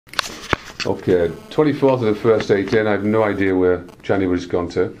Okay, 24th of the first 18, I have no idea where January's gone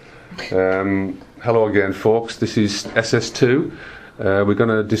to. Hello again, folks. This is SS2. We're going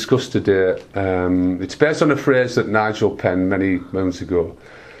to discuss today, it's based on a phrase that Nigel penned many months ago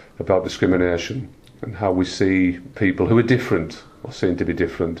about discrimination and how we see people who are different or seem to be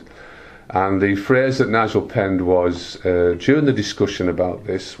different. And the phrase that Nigel penned was, during the discussion about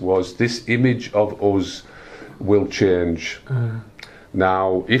this, was "this image of us will change."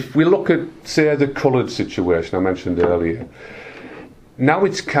 Now, if we look at, say, the coloured situation I mentioned earlier, now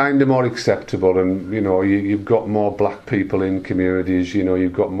it's kind of more acceptable, and you've got more black people in communities.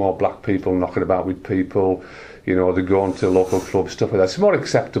 You've got more black people knocking about with people. They're going to local clubs, stuff like that. It's more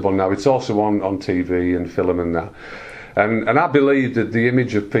acceptable now. It's also on TV and film and that. And I believe that the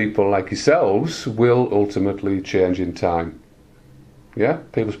image of people like yourselves will ultimately change in time. Yeah,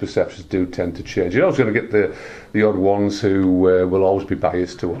 people's perceptions do tend to change. You're always going to get the odd ones who will always be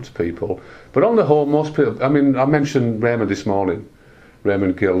biased towards people. But on the whole, most people, I mean, I mentioned Raymond this morning.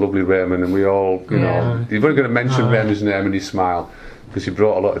 Raymond Gill, lovely Raymond, and we all, you're only going to mention Raymond's name and you smile, because he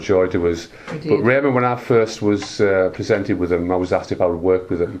brought a lot of joy to us. But Raymond, when I first was presented with him, I was asked if I would work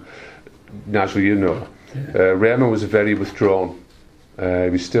with him. Nigel, Raymond was very withdrawn. He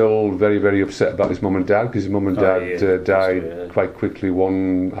was still very, very upset about his mum and dad, because his mum and dad died quite quickly,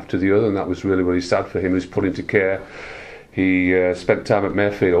 one after the other, and that was really, really sad for him. He was put into care. He spent time at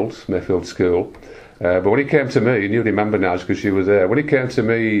Mayfield School. But when he came to me, and you remember now because you were there, when he came to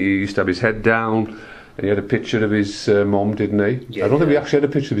me, he used to have his head down, and he had a picture of his mum, didn't he? Yeah, I don't think we actually had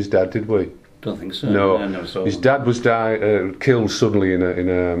a picture of his dad, did we? Don't think so. No. I never saw his him. dad was killed suddenly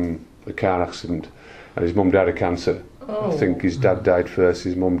in a car accident, and his mum died of cancer. I think his dad died first,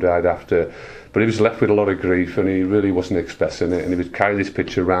 his mum died after. But he was left with a lot of grief, and he really wasn't expressing it. And he would carry this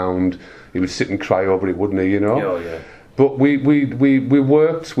picture around. He would sit and cry over it, wouldn't he? Oh, yeah. But we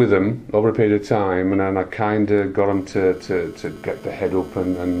worked with him over a period of time, and then I kind of got him to get the head up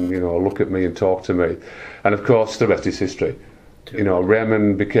and look at me and talk to me. And of course, the rest is history.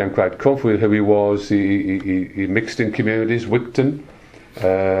 Raymond became quite comfortable with who he was. He mixed in communities, Wigton.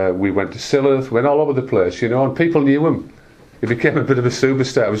 We went to Silloth, went all over the place, and people knew him. He became a bit of a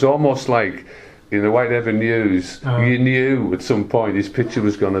superstar. It was almost like in the Whitehaven News, you knew at some point his picture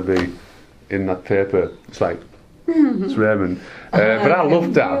was going to be in that paper. It's like, it's Raymond. But I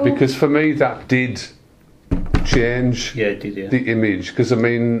loved that, because for me that did change the image. Because I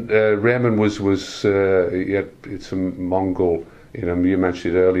mean, Raymond was he had some Mongol in him. You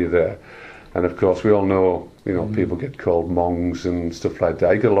mentioned it earlier there. And of course, we all know, people get called Mongs and stuff like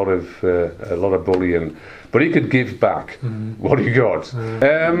that. He got a lot of bullying, but he could give back what he got.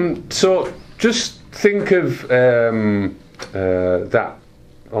 So just think of that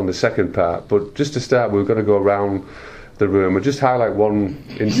on the second part. But just to start, we're going to go around the room and just highlight one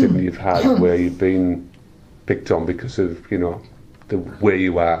incident you've had where you've been picked on because of the way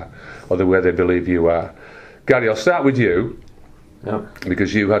you are or the way they believe you are. Gary, I'll start with you. Yeah.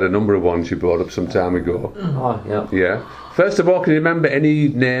 Because you had a number of ones you brought up some time ago. Oh, yeah. Yeah. First of all, can you remember any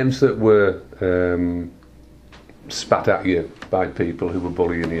names that were spat at you by people who were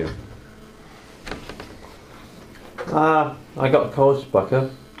bullying you? I got a coach backer.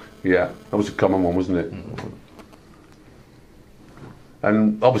 Yeah, that was a common one, wasn't it?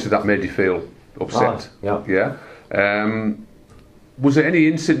 And obviously that made you feel upset. Yeah. Yeah. Was there any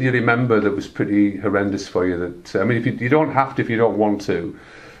incident you remember that was pretty horrendous for you? That I mean, if you don't have to, if you don't want to,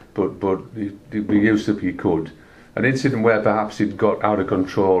 but it'd be useful if you could. An incident where perhaps it got out of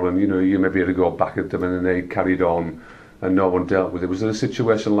control, and you maybe had to go back at them, and then they carried on, and no one dealt with it. Was there a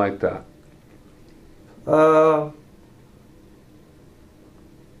situation like that?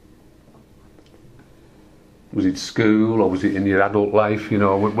 Was it school, or was it in your adult life?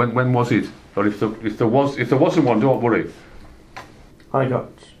 When was it? Or if there wasn't one, don't worry. I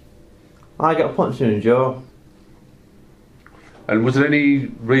got punched in the jaw. And was there any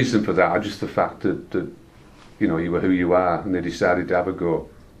reason for that, or just the fact that you were who you are, and they decided to have a go?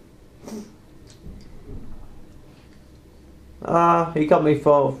 He got me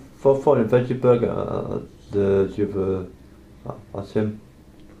for throwing a veggie burger at him.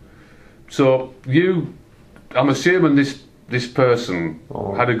 So I'm assuming this person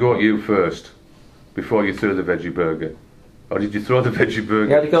had a go at you first before you threw the veggie burger. Or did you throw the veggie burger?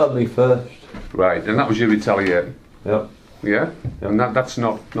 He had to go at me first. Right, and that was you retaliating? Yep. Yeah? Yep. And that's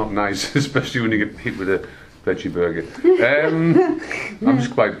not nice, especially when you get hit with a veggie burger. I'm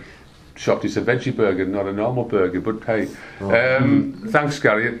just quite shocked it's a veggie burger, not a normal burger, but hey. Thanks,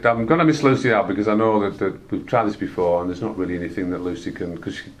 Gary. I'm going to miss Lucy out because I know that we've tried this before and there's not really anything that Lucy can,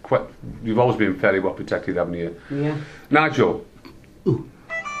 because you've always been fairly well protected, haven't you? Yeah. Nigel. Ooh.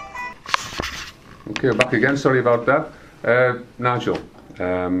 You're back again. Sorry about that. Nigel,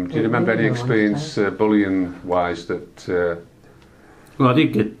 do you remember any experience bullying-wise that... Well, I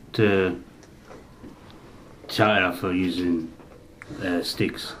did get shouted at for using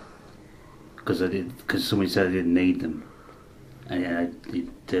sticks because somebody said I didn't need them, and it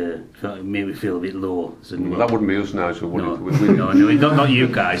made me feel a bit low. So, well, that wouldn't be us, Nigel, would no, it? no, not you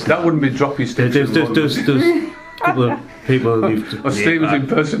guys. That wouldn't be droppy sticks. There's a couple of people who've... Stephen's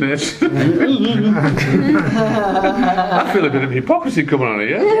impersonation. I feel a bit of hypocrisy coming on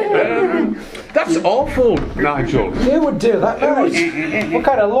here. That's awful, Nigel. Who would do that? What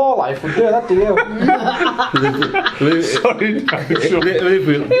kind of law life would do that to you? Sorry, Nigel.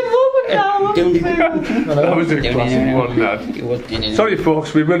 That was a classic one, Nat. Sorry,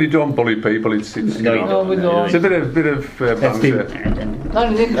 folks, we really don't bully people. It's a bit of banter. Not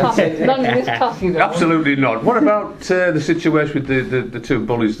in this class, you don't. Absolutely not. What about the situation with the two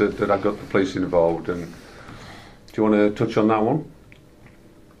bullies that I got the police involved? And do you want to touch on that one?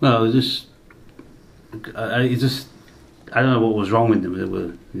 Well, I don't know what was wrong with them. They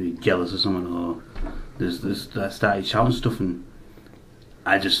were jealous or something, or I started shouting stuff, and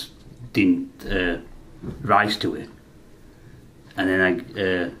I just didn't rise to it. And then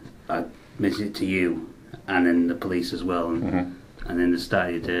I mentioned it to you, and then the police as well, and then they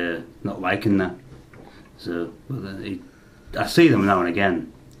started not liking that. So I see them now and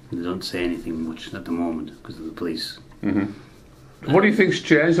again. They don't say anything much at the moment because of the police. What do you think's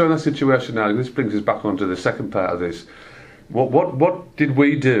changed on that situation now? This brings us back onto the second part of this. What did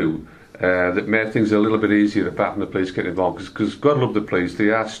we do that made things a little bit easier apart from the police getting involved? Because God love the police, they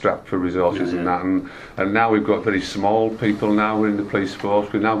are strapped for resources and that, and now we've got very small people now in the police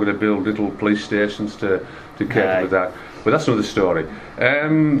force. We're now going to build little police stations to cater for that. But that's another story.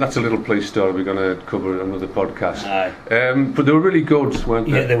 That's a little police story we're going to cover in another podcast. But they were really good, weren't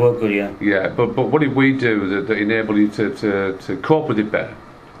they? Yeah, they were good, yeah. Yeah, but what did we do that enabled you to cope with it better?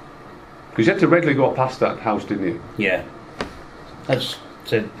 Because you had to regularly go past that house, didn't you? Yeah. I just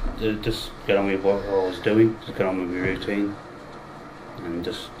said, just get on with what I was doing, just get on with my routine, and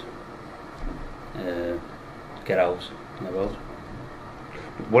just get out and about.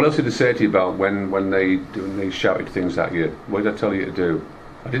 What else did they say to you about when they shouted things at you? What did I tell you to do?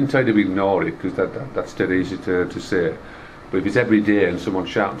 I didn't tell you to ignore it because that's dead easy to say. But if it's every day and someone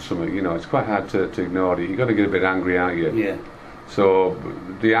shouts something, you know, it's quite hard to ignore it. You've got to get a bit angry, aren't you? Yeah. So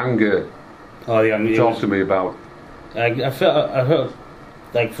the anger. Oh, the anger. Talk to me about. I felt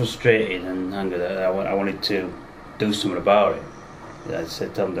like frustrated and angry that I wanted to do something about it. I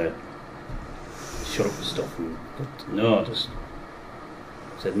said, tell them to shut up and stuff, but no, I just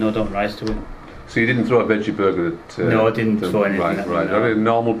said no, don't rise to it. So you didn't throw a veggie burger at... no, I didn't throw anything right, at right. me, no. A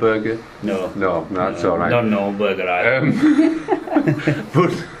normal burger? No, that's all right. Not a normal burger either.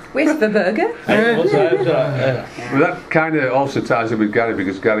 But where's the burger? well, that kind of also ties in with Gary,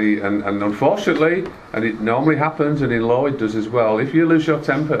 because Gary, and unfortunately, and it normally happens, and in law it does as well, if you lose your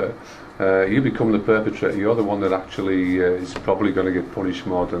temper, you become the perpetrator. You're the one that actually is probably going to get punished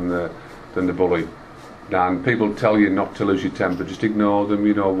more than the bully. And people tell you not to lose your temper, just ignore them,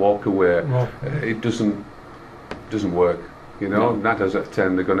 you know, walk away. It doesn't work, you know. 9 times out of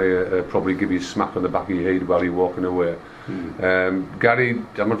 10 they're going to probably give you a smack on the back of your head while you're walking away. Gary,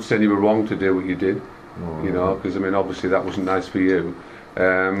 I'm not saying you were wrong to do what you did, you know, because I mean obviously that wasn't nice for you.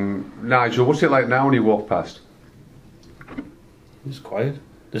 Nigel, what's it like now when you walk past? It's quiet.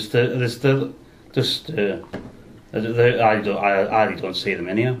 I don't see them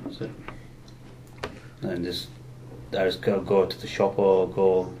anyhow. So. And I just go to the shop or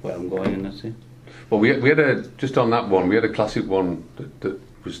go where I'm going, and that's it. Well, we had just on that one, we had a classic one that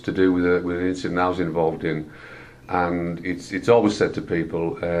was to do with an incident I was involved in, and it's always said to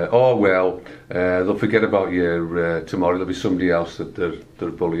people, they'll forget about you tomorrow. There'll be somebody else that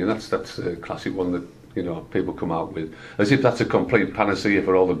they're bullying. That's a classic one that, you know, people come out with, as if that's a complete panacea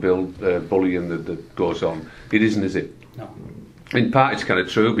for all the bullying that goes on. It isn't, is it? No. In part, it's kind of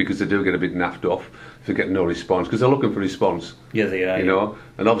true, because they do get a bit naffed off for getting no response, because they're looking for response. Yeah, they are. You know,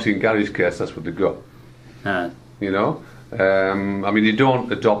 and obviously in Gary's case, that's what they got. You know, I mean, you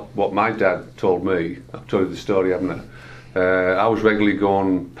don't adopt what my dad told me. I've told you the story, haven't I? I was regularly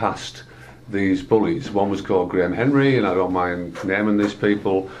going past these bullies. One was called Graham Henry, and I don't mind naming these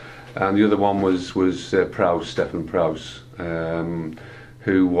people, and the other one was Prowse, Stephen Prowse,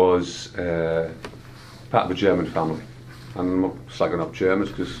 who was part of a German family. And I'm not slagging off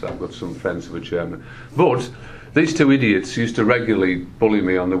Germans because I've got some friends who are German. But these two idiots used to regularly bully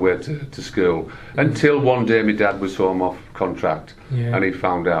me on the way to school, until one day my dad was home off contract and he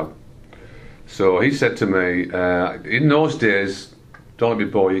found out. So he said to me, in those days, don't let me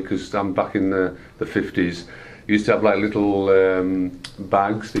bore you because I'm back in the 50s. You used to have like little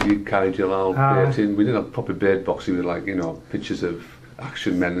bags that you carried your little bait in. We didn't have proper bait boxes with like, you know, pictures of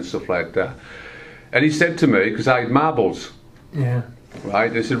action men and stuff like that. And he said to me, because I had marbles,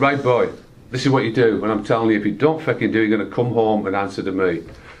 right, he said, right boy, this is what you do, and I'm telling you, if you don't fucking do, you're going to come home and answer to me.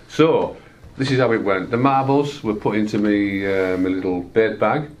 So, this is how it went. The marbles were put into me, my little bait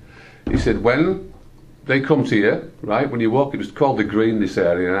bag. He said, when they come to you, right, when you walk, it was called the green, this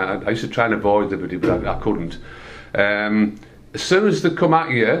area, and I used to try and avoid them, but I couldn't. As soon as they come at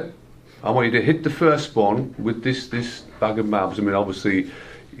you, I want you to hit the first one with this bag of marbles. I mean, obviously,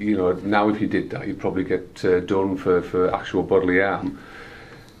 you know, now if you did that, you'd probably get done for actual bodily harm.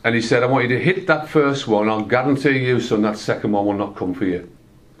 And he said, I want you to hit that first one. I'll guarantee you, son, that second one will not come for you.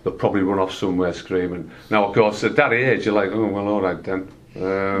 They'll probably run off somewhere screaming. Now, of course, at that age, you're like, oh, well, all right then.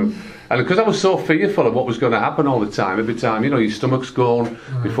 And because I was so fearful of what was going to happen all the time, every time, you know, your stomach's going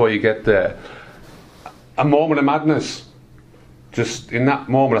before you get there. A moment of madness. Just in that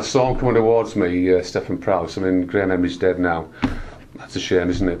moment, I saw him coming towards me, Stephen Prowse. I mean, Graham Henry's dead now. That's a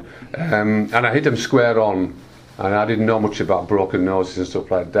shame, isn't it? And I hit him square on. And I didn't know much about broken noses and stuff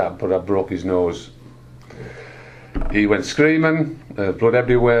like that, but I broke his nose. He went screaming, blood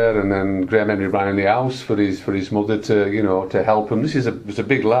everywhere, and then Graham Henry ran in the house for his mother to, you know, to help him. This was a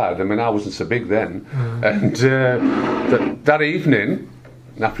big lad. I mean, I wasn't so big then. And that evening,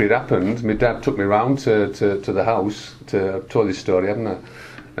 after it happened, my dad took me round to the house. I've told this story, haven't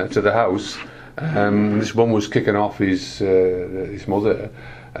I? To the house. This one was kicking off his mother.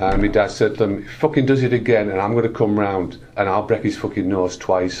 And my dad said to him, if he fucking does it again, and I'm going to come round and I'll break his fucking nose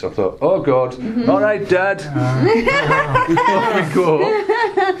twice. I thought, oh God, all right, Dad. Off we go.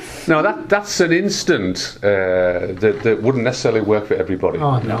 Now that's an instant that wouldn't necessarily work for everybody.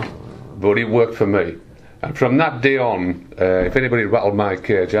 Oh, no. But it worked for me. And from that day on, if anybody rattled my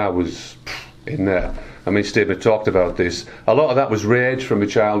cage, I was in there. I mean, Stephen talked about this. A lot of that was rage from my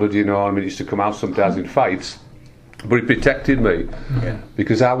childhood, you know. I mean, it used to come out sometimes in fights. But it protected me,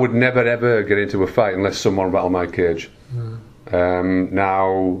 because I would never ever get into a fight unless someone rattled my cage.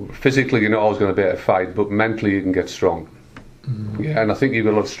 Now, physically you're not always going to be able to fight, but mentally you can get strong. Yeah, and I think you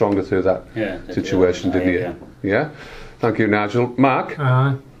got a lot stronger through that situation, didn't you? Yeah. Thank you, Nigel. Mark,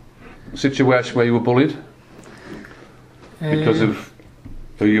 situation where you were bullied because of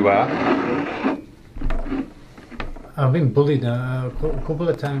who you are? I've been bullied a couple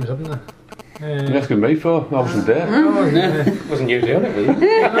of times, haven't I? You're asking me for? I wasn't there. Wasn't you doing it,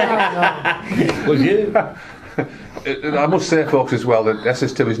 was you? I must say, folks, as well, that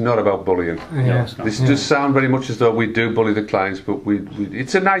SS2 is not about bullying. This does sound very much as though we do bully the clients, but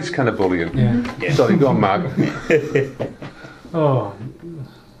it's a nice kind of bullying. Sorry, go on, Mark.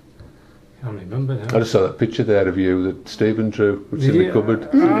 I can't remember now. I just saw that picture there of you that Stephen drew, which is in the cupboard.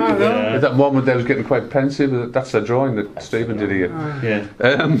 At that moment there, I was getting quite pensive. That's a drawing that Stephen did here.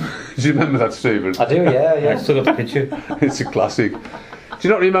 Do you remember that, Stephen? I do, yeah. I still got the picture. It's a classic. Do you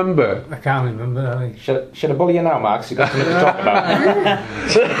not remember? I can't remember. Should I bully you now, Mark? So you've got something to talk about.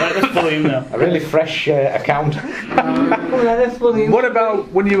 Let's bully him now. A really fresh account. What about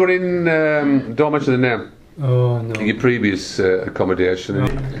when you were in, don't mention the name, Oh, no. your previous accommodation?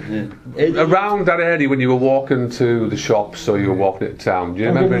 Around that area when you were walking to the shops or you were walking into town, do you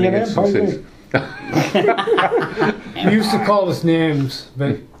remember any instances? We used to call us names,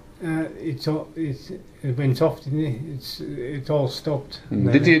 but it went off, didn't it? It all stopped.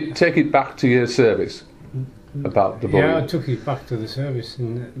 Did you take it back to your service about the bullying? Yeah, I took it back to the service,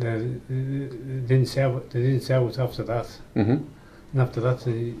 and they didn't say it after that. And after that,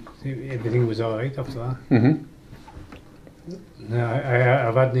 everything was all right after that. No,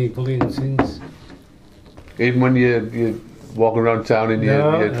 I've had no bullying since. Even when you're walking around town in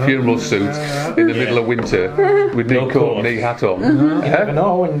your funeral suit in the middle of winter with knee coat and knee hat on? You never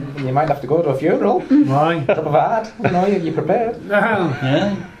know, and you might have to go to a funeral. Why? Top of a hat. You know, you're prepared.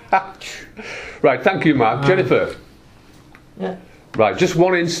 Right, thank you, Mark. Jennifer? Yeah. Right, just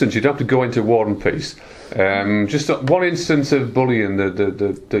one instance, you don't have to go into War and Peace. Just one instance of bullying that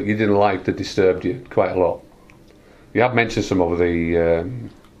you didn't like, that disturbed you quite a lot. You have mentioned some over the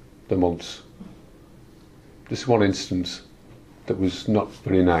months. Just one instance that was not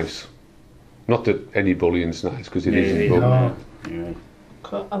very nice. Not that any bullying's nice, because it isn't.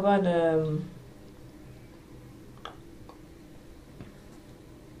 But I've had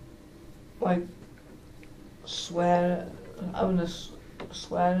like swearing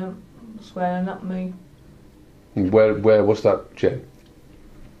at me. Where was that, Jen?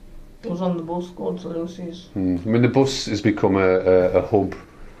 It was on the bus going to Lucy's. I mean, the bus has become a hub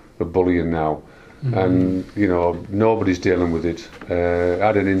of bullying now. and you know nobody's dealing with it. I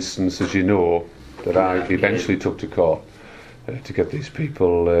had an instance, as you know, that I eventually took to court to get these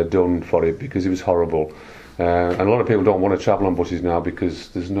people done for it because it was horrible. And a lot of people don't want to travel on buses now because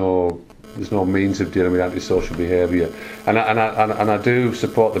there's no means of dealing with antisocial behaviour. And I do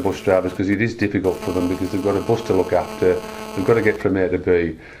support the bus drivers because it is difficult for them because they've got a bus to look after, they've got to get from A to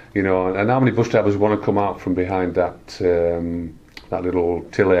B, you know. And how many bus drivers want to come out from behind that that little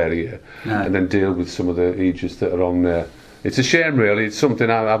till area and then deal with some of the idiots that are on there? It's a shame, really. It's something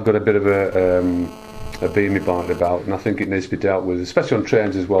I've got a bit of a beamy bite about, and I think it needs to be dealt with, especially on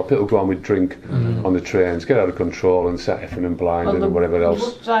trains as well. People go on with drink on the trains, get out of control and start effing and blinding and whatever else.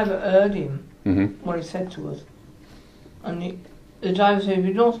 The bus driver heard him, what he said to us. And the driver said, if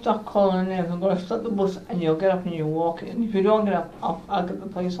you don't stop calling names, I'm going to stop the bus and you'll get up and you'll walk it. And if you don't get up, I'll get the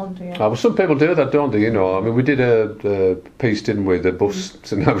police onto you. Well, some people do that, don't they? You know, I mean, we did a piece, didn't we? The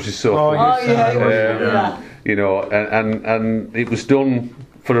bus, and that was just so funny. Yeah. You know, and it was done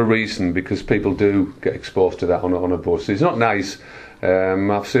for a reason because people do get exposed to that on a bus. It's not nice.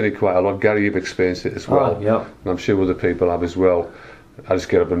 I've seen it quite a lot. Gary, you've experienced it as well. Yeah. And I'm sure other people have as well. I just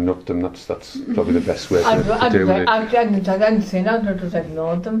get up and nut them. That's probably the best way to do it. I didn't say anything. I just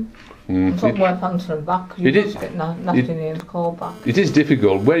ignored them. It's not worth answering back. You just get nasty names called back. It is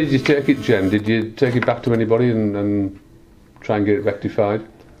difficult. Where did you take it, Jen? Did you take it back to anybody and try and get it rectified?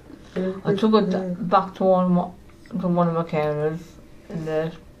 I took it back to one of my carers and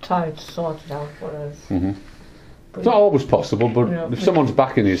they tried to sort it out for us. It's not always possible, but you know, if someone's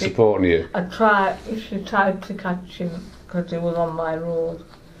backing you, supporting you. She tried to catch him because he was on my road.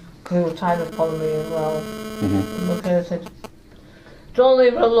 He was trying to follow me as well. And my carer said, don't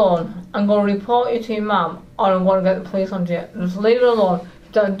leave her alone. I'm going to report you to your mum or I'm going to get the police onto you. Just leave her alone.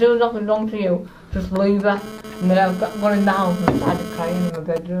 She doesn't do nothing wrong to you. Just leave her. And then I got in the house and started crying in my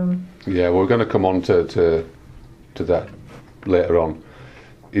bedroom. Yeah, we're going to come on to that later on.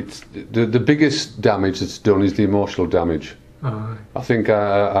 It's the biggest damage that's done is the emotional damage. I think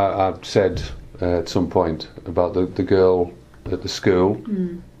I said at some point about the girl at the school,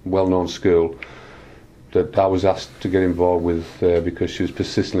 well-known school, that I was asked to get involved with because she was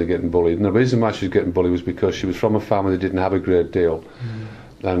persistently getting bullied. And the reason why she was getting bullied was because she was from a family that didn't have a great deal.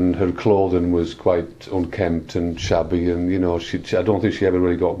 And her clothing was quite unkempt and shabby, and you know, I don't think she ever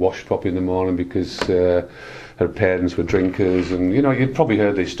really got washed properly in the morning because her parents were drinkers, and you know, you'd probably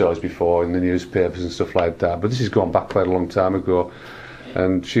heard these stories before in the newspapers and stuff like that, but this has gone back quite a long time ago.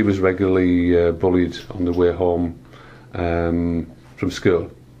 And she was regularly bullied on the way home from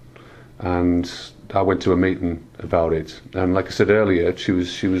school, and I went to a meeting about it, and like I said earlier, she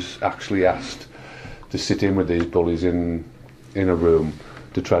was actually asked to sit in with these bullies in a room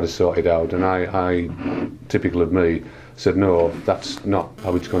to try to sort it out, and I typical of me, said no, that's not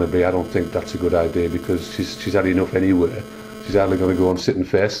how it's going to be. I don't think that's a good idea because she's had enough anyway. She's hardly going to go and sit and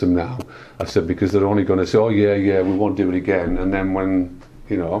face them now. I said because they're only going to say, oh yeah, we won't do it again, and then when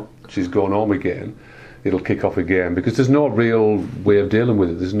you know she's going home again, it'll kick off again because there's no real way of dealing with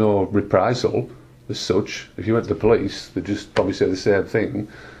it. There's no reprisal as such. If you went to the police, they'd just probably say the same thing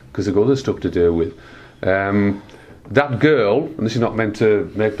because they've got other stuff to deal with. That girl, and this is not meant to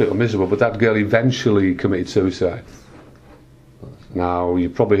make people miserable, but that girl eventually committed suicide. Now, you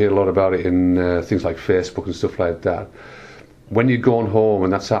probably hear a lot about it in things like Facebook and stuff like that. When you're going home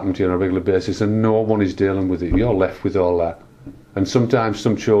and that's happened to you on a regular basis and no one is dealing with it, you're left with all that. And sometimes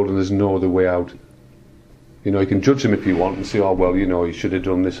some children, there's no other way out. You know, you can judge them if you want and say, oh, well, you know, you should have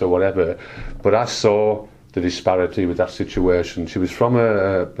done this or whatever. But I saw the disparity with that situation. She was from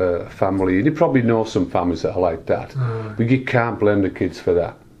a family, and you probably know some families that are like that, but you can't blame the kids for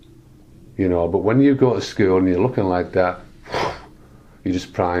that, you know. But when you go to school and you're looking like that, you're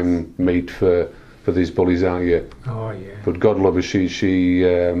just prime meat for these bullies, aren't you? Oh yeah. But God love her, she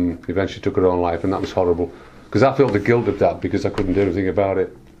eventually took her own life, and that was horrible because I felt the guilt of that because I couldn't do anything about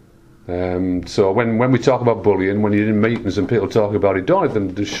it. So when we talk about bullying, when you're in meetings and people talk about it, don't let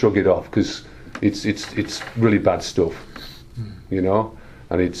them just shrug it off because it's really bad stuff, you know,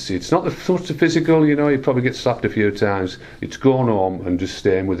 and it's not so much the physical, you know. You probably get slapped a few times. It's going home and just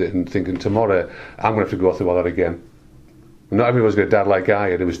staying with it and thinking tomorrow I'm going to have to go through all that again. And not everyone's got a dad like I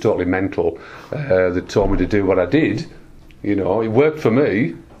had. It was totally mental. That told me to do what I did. You know, it worked for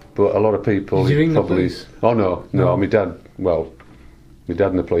me, but a lot of people Did you ring probably. the police? Oh no. My dad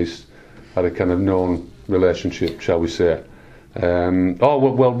and the police had a kind of known relationship, shall we say.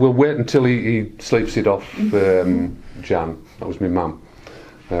 We'll wait until he sleeps it off, Jan. That was my mum.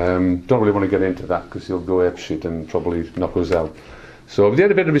 Don't really want to get into that because he'll go apeshit and probably knock us out. So they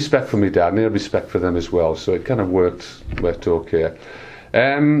had a bit of respect for my dad and he had respect for them as well, so it kind of worked okay.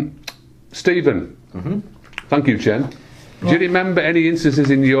 Stephen. Thank you, Jen. Do you remember any instances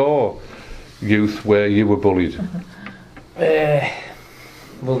in your youth where you were bullied?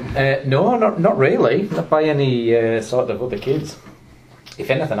 No, not really. Not by any sort of other kids. If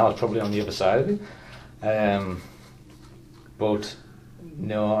anything, I was probably on the other side of it. But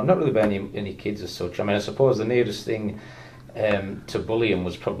no, not really by any kids as such. I mean, I suppose the nearest thing to bullying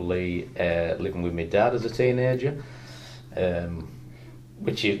was probably living with my dad as a teenager.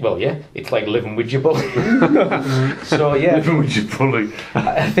 Which is, well, yeah, it's like living with your bully. So yeah, Living with your bully.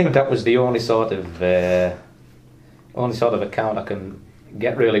 I think that was the only sort of account I can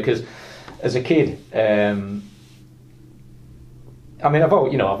get, really, because as a kid, I mean, I've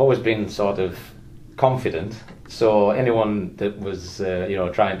always been sort of confident. So anyone that was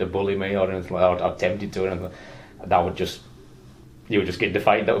trying to bully me or anything like that, or attempted to, or anything, that would just, you would just get in the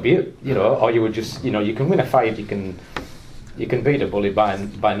fight. That would be it, or you would just, you can win a fight. You can beat a bully by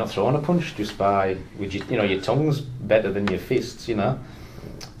not throwing a punch, just by with your tongue's better than your fists,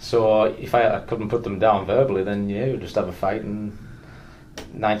 So if I couldn't put them down verbally, then you'd just have a fight, and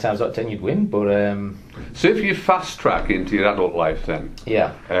 9 times out of 10 you'd win. But so if you fast track into your adult life, then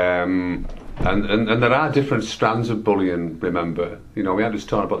yeah, and there are different strands of bullying. Remember, we had just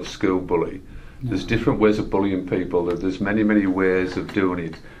talked about the school bully. There's different ways of bullying people. There's many ways of doing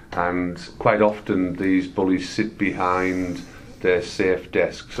it. And quite often these bullies sit behind their safe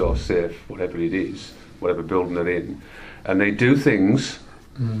desks or safe whatever it is, whatever building they're in, and they do things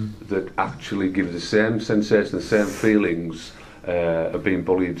that actually give the same sensation, the same feelings of being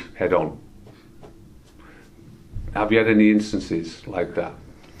bullied head on. Have you had any instances like that?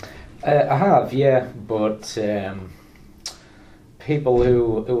 I have, yeah, but people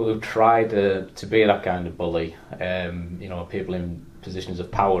who try to be that kind of bully, people in positions of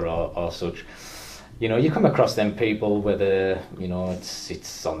power or such, you come across them people, whether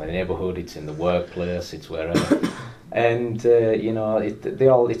it's on the neighbourhood, it's in the workplace, it's wherever, and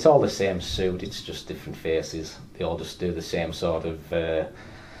it's all the same suit. It's just different faces. They all just do the same sort of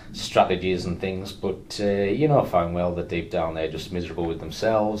strategies and things, but fine well that deep down they're just miserable with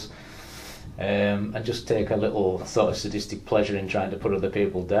themselves. And just take a little sort of sadistic pleasure in trying to put other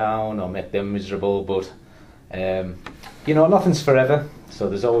people down or make them miserable, but nothing's forever. So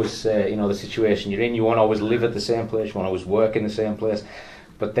there's always, the situation you're in. You won't always live at the same place. You won't always work in the same place.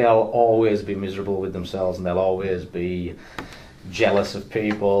 But they'll always be miserable with themselves, and they'll always be jealous of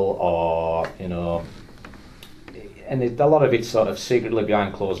people, or and a lot of it's sort of secretly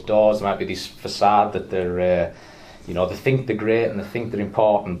behind closed doors. There might be this facade that they're, they think they're great and they think they're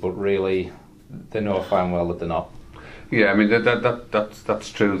important, but really they know fine well that they're not. Yeah, I mean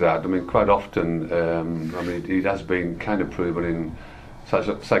that's true. That I mean, quite often, it has been kind of proven in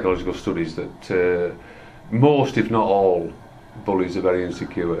psychological studies that most, if not all, bullies are very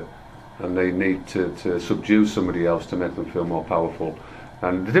insecure, and they need to subdue somebody else to make them feel more powerful.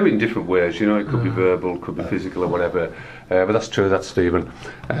 And they do it in different ways. It could be verbal, could be physical, or whatever. But that's true. That's Stephen.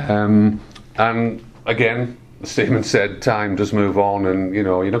 And again, Stephen said, time does move on, and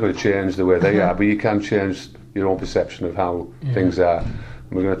you're not going to change the way they are, but you can change your own perception of how things are.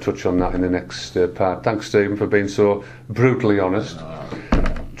 And we're going to touch on that in the next part. Thanks, Stephen, for being so brutally honest.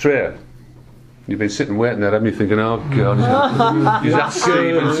 Trey, you've been sitting waiting there, haven't you, thinking, oh God, he's asked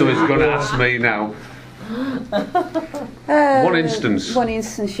Stephen, so he's going to ask me now. One instance,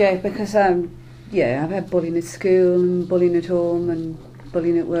 yeah, because I've had bullying at school and bullying at home and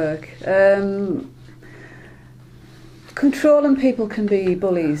bullying at work. Controlling people can be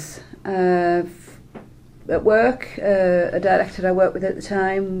bullies. At work, a director I worked with at the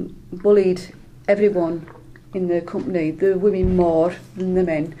time bullied everyone in the company, the women more than the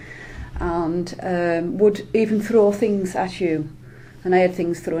men, and would even throw things at you. And I had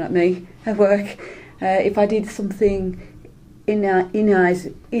things thrown at me at work if I did something in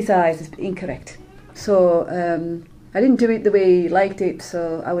his eyes incorrect. So I didn't do it the way he liked it,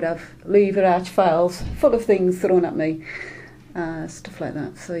 so I would have lever arch files full of things thrown at me, stuff like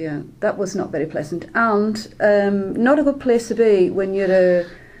that. So yeah, that was not very pleasant, and not a good place to be when you're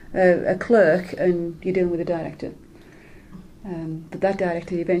a clerk and you're dealing with a director. But that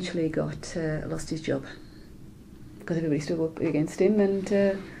director eventually lost his job because everybody stood up against him, and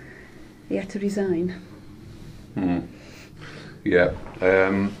he had to resign. Yeah,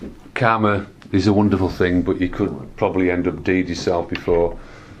 karma is a wonderful thing, but you could probably end up deed yourself before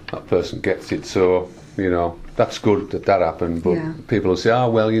that person gets it. So that's good that happened. But people will say, oh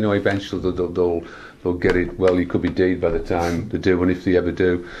well, eventually they'll get it. Well, you could be deed by the time they do, and if they ever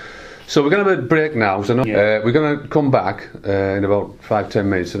do. So we're going to have a break now. So we're going to come back in about 5-10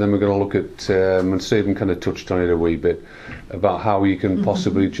 minutes, and then we're going to look at and Stephen kind of touched on it a wee bit about how you can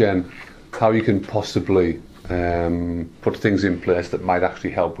possibly, Jen, how you can possibly put things in place that might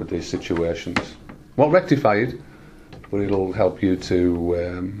actually help with these situations. Won't rectify it, but it'll help you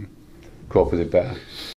to cope with it better.